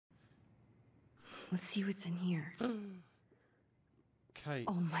Let's see what's in here. Kate.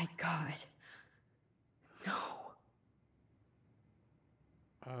 Oh my god. No.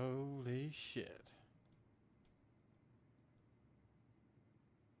 Holy shit.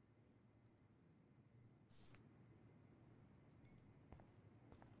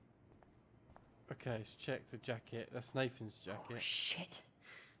 Okay, let's check the jacket. That's Nathan's jacket. Oh shit.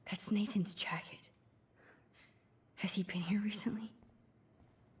 That's Nathan's jacket. Has he been here recently?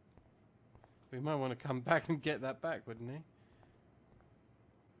 We might want to come back and get that back, wouldn't he?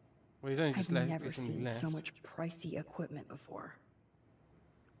 Well, he's only just I've left. never Recently seen left. so much pricey equipment before.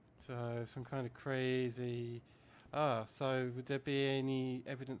 So some kind of crazy. Ah, so would there be any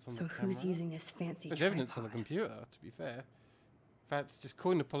evidence on the camera? So who's using this fancy There's tripod? evidence on the computer, to be fair. In fact, just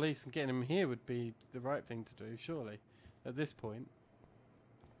calling the police and getting them here would be the right thing to do, surely, at this point.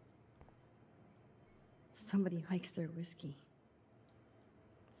 Somebody hikes their whiskey.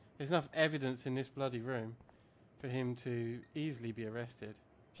 There's enough evidence in this bloody room for him to easily be arrested.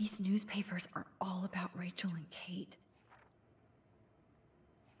 These newspapers are all about Rachel and Kate.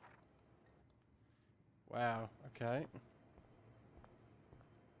 Wow, okay.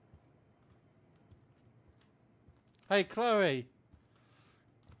 Hey, Chloe!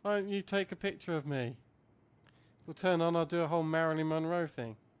 Why don't you take a picture of me? We'll turn on, I'll do a whole Marilyn Monroe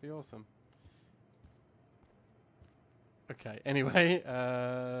thing. Be awesome. Okay, anyway,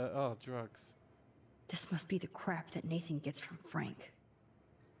 oh, drugs. This must be the crap that Nathan gets from Frank.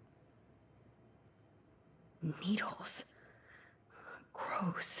 Needles.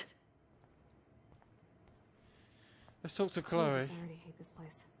 Gross. Let's talk to Chloe. Jesus, I already hate this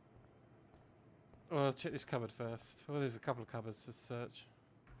place. Well, check this cupboard first. Well, there's a couple of cupboards to search.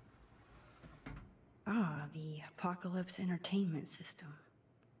 Ah, the Apocalypse Entertainment System.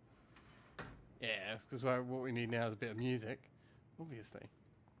 Yeah, because what we need now is a bit of music, obviously.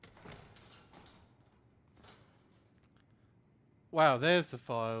 Wow, there's the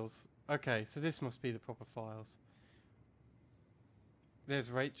files. Okay, so this must be the proper files.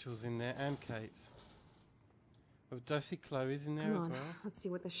 There's Rachel's in there and Kate's. Oh, do I see Chloe's in there Come as on, well? let's see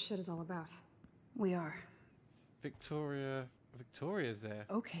what this shit is all about. We are. Victoria's there.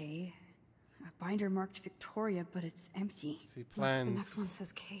 Okay. A binder marked Victoria, but it's empty. So he Look, plans. the next one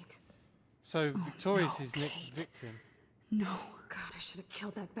says Kate. So Oh, Victoria's no, his next Kate. victim. No. God, I should have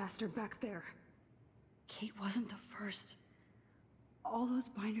killed that bastard back there. Kate wasn't the first. All those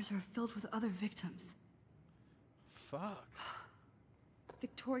binders are filled with other victims. Fuck.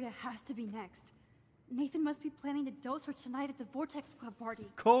 Victoria has to be next. Nathan must be planning to dose her tonight at the Vortex Club party.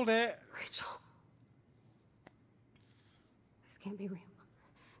 Called it. Rachel. This can't be real.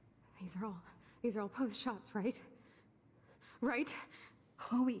 These are all post shots, right? Right?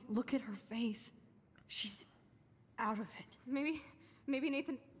 Chloe, look at her face. She's out of it. Maybe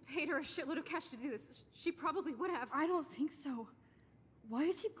Nathan paid her a shitload of cash to do this. She probably would have. I don't think so. Why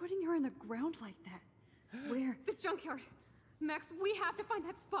is he putting her in the ground like that? Where? The junkyard. Max, we have to find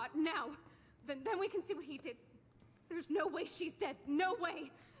that spot now. Then we can see what he did. There's no way she's dead. No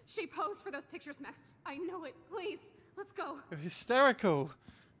way. She posed for those pictures, Max. I know it. Please, let's go. You're hysterical.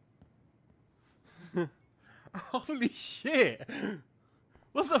 Holy shit!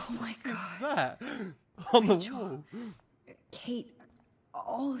 What the fuck my is God. that? On the Rachel. wall. Kate,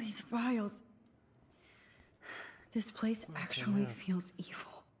 all these files. This place actually hell. feels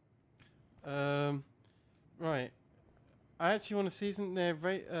evil. Right. I actually want to see, isn't there?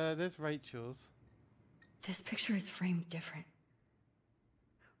 There's Rachel's. This picture is framed different.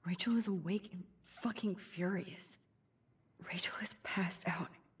 Rachel is awake and fucking furious. Rachel is passed out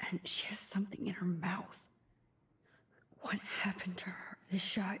and she has something in her mouth. What happened to her? This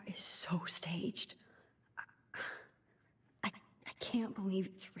shot is so staged. I can't believe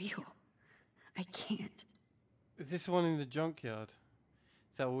it's real. I can't. Is this one in the junkyard?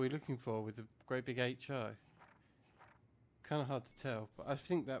 Is that what we're looking for with the great big HO? Kind of hard to tell, but I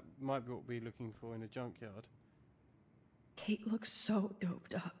think that might be what we're looking for in the junkyard. Kate looks so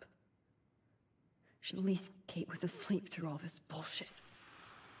doped up. At least Kate was asleep through all this bullshit.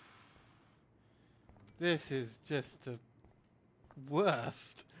 This is just the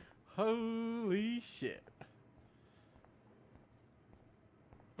worst. Holy shit.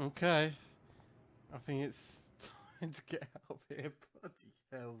 Okay. I think it's time to get out of here. Bloody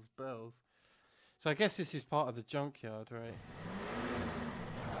hell's bells. So I guess this is part of the junkyard, right?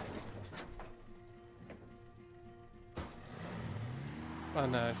 Oh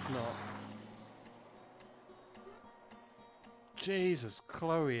no, it's not. Jesus,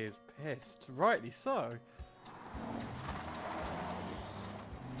 Chloe is pissed. Rightly so.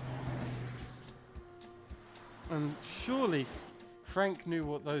 And surely Frank knew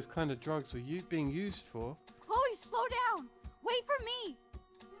what those kind of drugs were being used for. Chloe, slow down! Wait for me!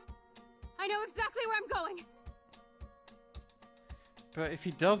 I know exactly where I'm going. But if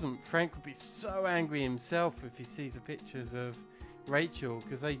he doesn't, Frank would be so angry himself if he sees the pictures of Rachel,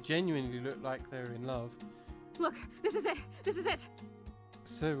 because they genuinely look like they're in love. Look, this is it. This is it.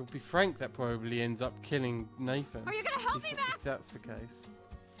 So it would be Frank that probably ends up killing Nathan. Are you gonna help me, Max? If that's the case.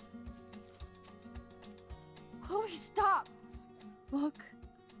 Chloe, stop! Look.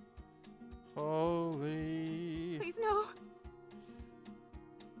 Holy. Please, no.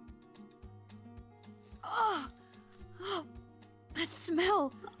 Oh, that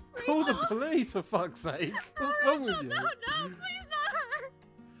smell. Call the police, for fuck's sake. What's wrong with you? No, please not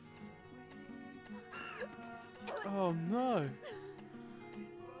her. Oh no.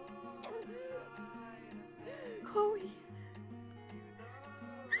 Chloe.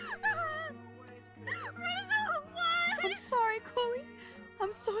 Rachel, why? I'm sorry, Chloe.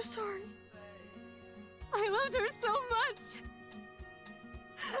 I'm so sorry. I loved her so much.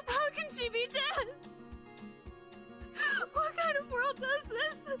 How can she be dead? What kind of world does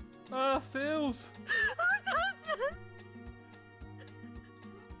this? Feels. Who does this?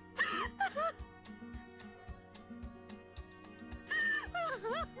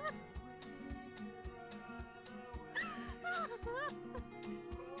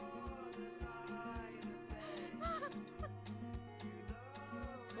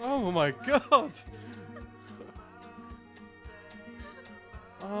 Oh my god.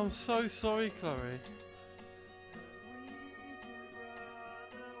 Oh, I'm so sorry, Chloe.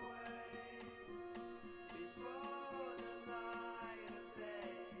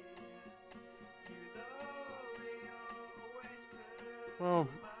 Well,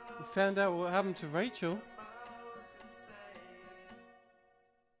 we found out what happened to Rachel.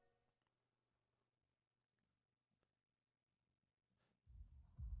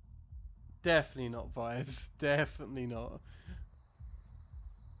 Definitely not vibes. Definitely not.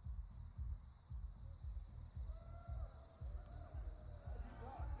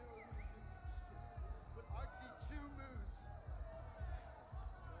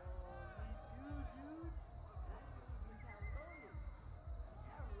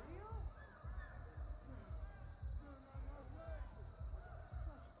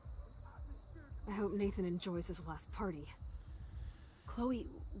 I hope Nathan enjoys his last party. Chloe,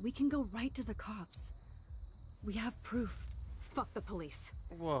 we can go right to the cops. We have proof. Fuck the police.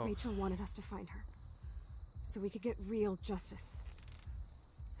 Whoa. Rachel wanted us to find her, so we could get real justice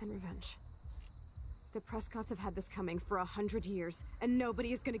and revenge. The Prescotts have had this coming for 100 years, and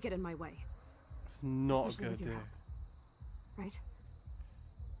nobody is gonna get in my way. It's not Especially a with good your idea. help. Right?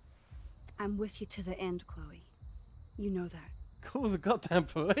 I'm with you to the end, Chloe. You know that. Call the goddamn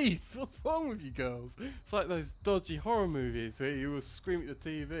police! What's wrong with you girls? It's like those dodgy horror movies where you will scream at the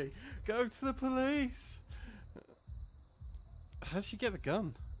TV. Go to the police! How'd she get the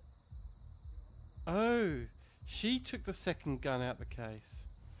gun? Oh, she took the second gun out the case.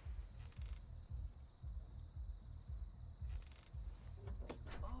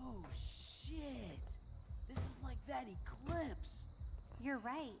 Oh shit! This is like that eclipse. You're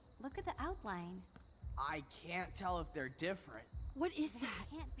right. Look at the outline. I can't tell if they're different. What is There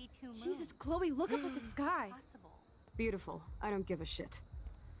that? can't be two moons. Jesus, Chloe, look up at the sky. Possible. Beautiful. I don't give a shit.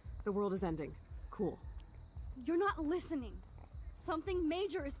 The world is ending. Cool. You're not listening. Something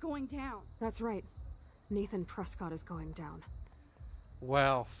major is going down. That's right. Nathan Prescott is going down.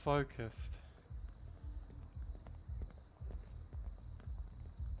 Wow, focused.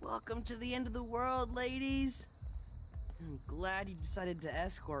 Welcome to the end of the world, ladies. I'm glad you decided to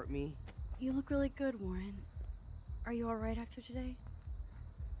escort me. You look really good, Warren. Are you alright after today?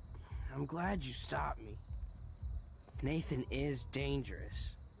 I'm glad you stopped me. Nathan is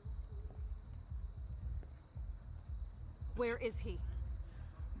dangerous. Where is he?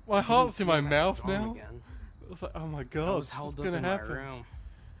 My heart's in Didn't my see him at mouth the dorm now. again. I was like, oh my I god, was held what's up gonna in happen? my room.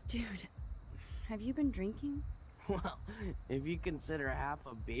 Dude, have you been drinking? Well, if you consider half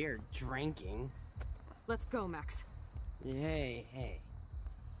a beer drinking. Let's go, Max. Hey.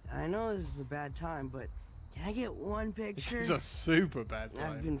 I know this is a bad time, but can I get one picture? This is a super bad I've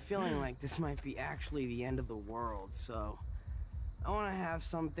time. been feeling like this might be actually the end of the world, so I want to have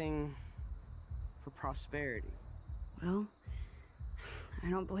something for prosperity. Well, I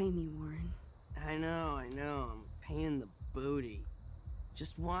don't blame you, Warren. I know, I'm a pain in the booty.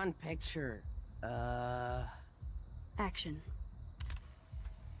 Just one picture. Action.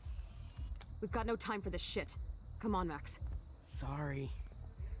 We've got no time for this shit. Come on, Max. Sorry.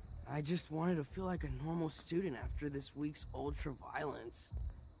 I just wanted to feel like a normal student after this week's ultra violence.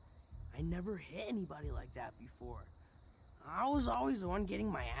 I never hit anybody like that before. I was always the one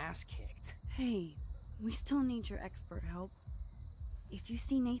getting my ass kicked. Hey, we still need your expert help. If you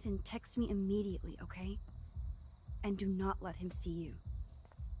see Nathan, text me immediately, okay? And do not let him see you.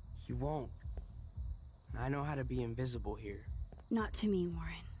 He won't. I know how to be invisible here. Not to me,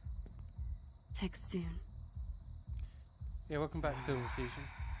 Warren. Text soon. Yeah, welcome back, Silver Fusion.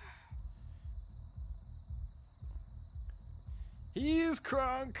 He is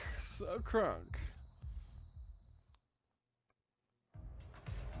crunk, so crunk.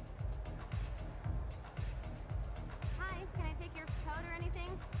 Hi, can I take your code or anything?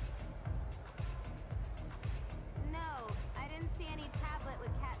 No, I didn't see any tablet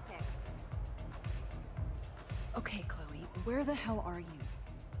with cat pics. Okay, Chloe, where the hell are you?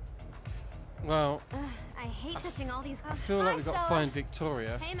 Well, Ugh, I hate touching all these. I feel like we've got to find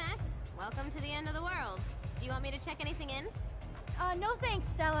Victoria. Hey Max, welcome to the end of the world. Do you want me to check anything in? No thanks,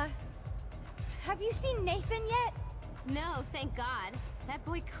 Stella. Have you seen Nathan yet? No, thank God. That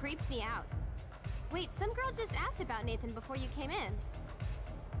boy creeps me out. Wait, some girl just asked about Nathan before you came in.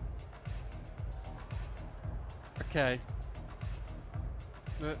 Okay.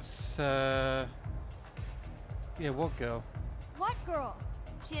 Let's, yeah, what girl? What girl?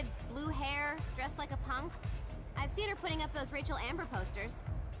 She had blue hair, dressed like a punk. I've seen her putting up those Rachel Amber posters.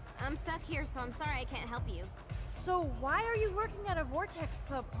 I'm stuck here, so I'm sorry I can't help you. So why are you working at a Vortex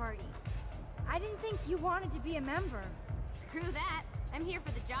Club party? I didn't think you wanted to be a member. Screw that. I'm here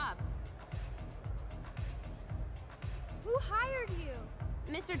for the job. Who hired you?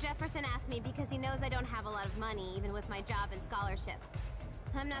 Mr. Jefferson asked me because he knows I don't have a lot of money, even with my job and scholarship.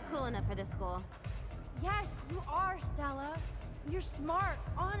 I'm not cool enough for this school. Yes, you are, Stella. You're smart,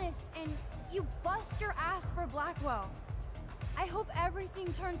 honest, and you bust your ass for Blackwell. I hope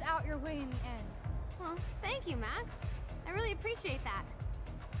everything turns out your way in the end. Well, thank you, Max. I really appreciate that.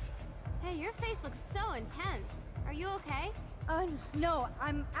 Hey, your face looks so intense. Are you okay? No,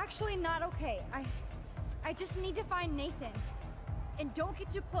 I'm actually not okay. I just need to find Nathan. And don't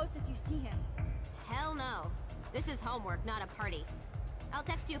get too close if you see him. Hell no. This is homework, not a party. I'll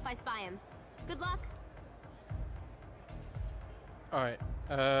text you if I spy him. Good luck. Alright,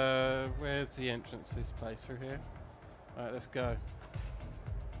 where's the entrance to this place? Through here? Alright, let's go.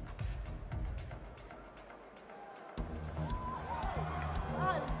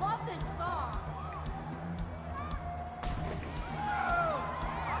 I love this song.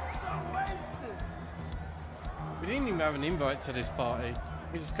 I'm so wasted. We didn't even have an invite to this party.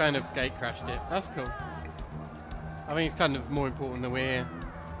 We just kind of gate crashed it. That's cool. I think it's kind of more important that we're here.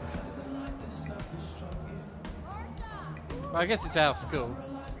 Well, I guess it's our school.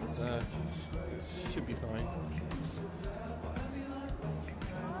 So should be fine.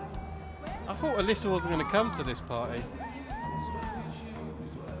 I thought Alyssa wasn't going to come to this party.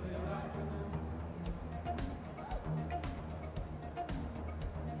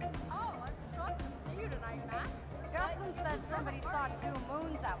 Oh, I'm shocked to see you tonight, Max. Justin said somebody saw 2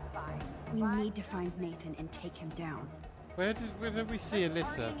 moons outside. We need to find Nathan and take him down. Where did we see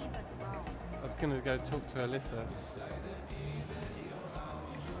Alyssa? I was going to go talk to Alyssa.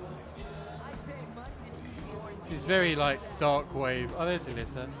 She's very like dark wave. Oh, there's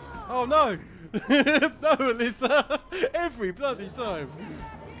Alyssa. Oh no! No, Alyssa! Every bloody time.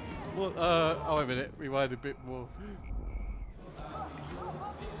 What? Oh, wait a minute. Rewind a bit more.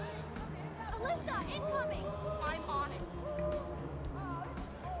 Alyssa, incoming! I'm on it.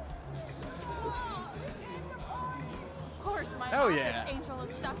 Of course, my Hell guardian yeah. angel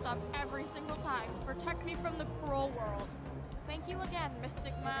has stepped up every single time to protect me from the cruel world. Thank you again,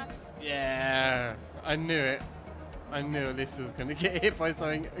 Mystic Max. Yeah, I knew it. I knew Alyssa was going to get hit by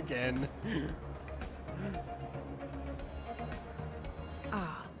something again.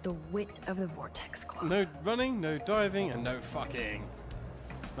 Ah, the wit of the Vortex Club. No running, no diving, and no fucking.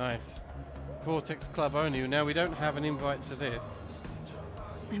 Nice. Vortex Club only. Now we don't have an invite to this.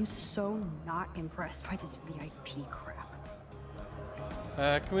 I'm so not impressed by this VIP crap.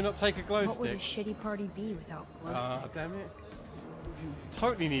 Can we not take a glow What would a stick? shitty party be without glow Ah, sticks? damn it. We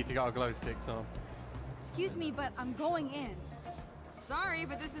totally need to get our glow sticks on. Excuse me, but I'm going in. Sorry,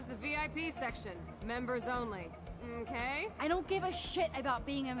 but this is the VIP section. Members only. Okay? I don't give a shit about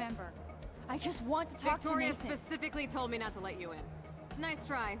being a member. I just want to talk Victoria to Nathan. specifically told me not to let you in. Nice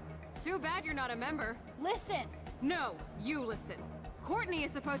try. Too bad you're not a member. Listen! No, you listen. Courtney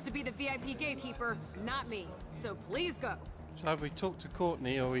is supposed to be the VIP gatekeeper, not me. So please go. So have we talked to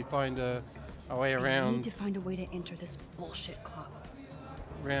Courtney or we find a way I around need to find a way to enter this bullshit club.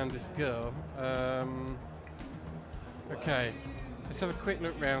 around this girl? Okay. Let's have a quick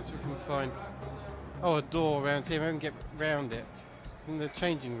look round so we can find a door around here. Maybe we can get round it. It's in the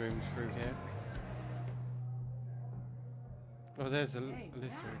changing rooms through here. Oh, there's Hey, Alyssa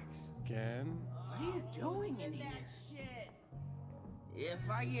Max. again. What are you doing in here? If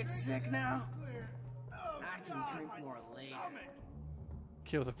I get sick now, I can drink more later.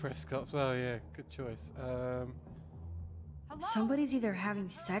 Kill the Prescotts. Well, yeah, good choice. Somebody's either having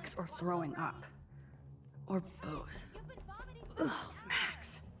sex or throwing up. Or both. Ugh,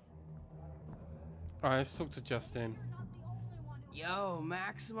 Max. Alright, let's talk to Justin. Yo,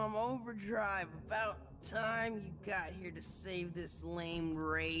 Maximum Overdrive, about time you got here to save this lame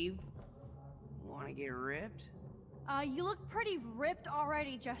rave. Wanna get ripped? You look pretty ripped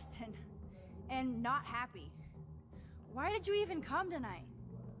already, Justin. And not happy. Why did you even come tonight?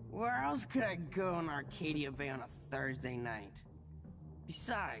 Where else could I go in Arcadia Bay on a Thursday night?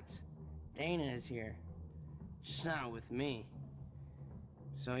 Besides, Dana is here. Just not with me.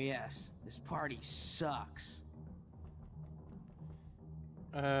 So yes, this party sucks.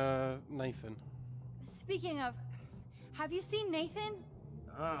 Nathan. Speaking of, have you seen Nathan?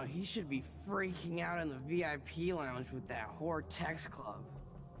 Oh, he should be freaking out in the VIP lounge with that whore text club.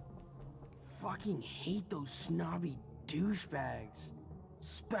 Fucking hate those snobby douchebags.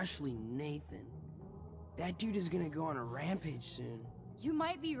 Especially Nathan. That dude is gonna go on a rampage soon. You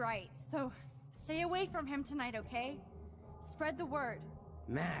might be right, so stay away from him tonight, okay? Spread the word.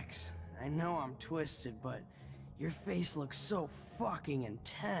 Max, I know I'm twisted, but your face looks so fucking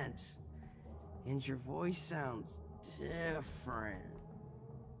intense. And your voice sounds different.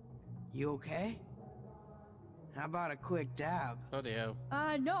 You okay? How about a quick dab? Bloody hell.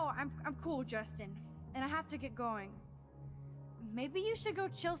 No, I'm cool, Justin. And I have to get going. Maybe you should go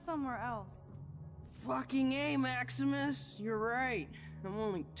chill somewhere else. Fucking A, Maximus. You're right. I'm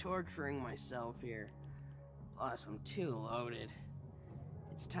only torturing myself here. Plus, I'm too loaded.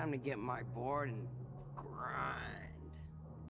 It's time to get my board and grind.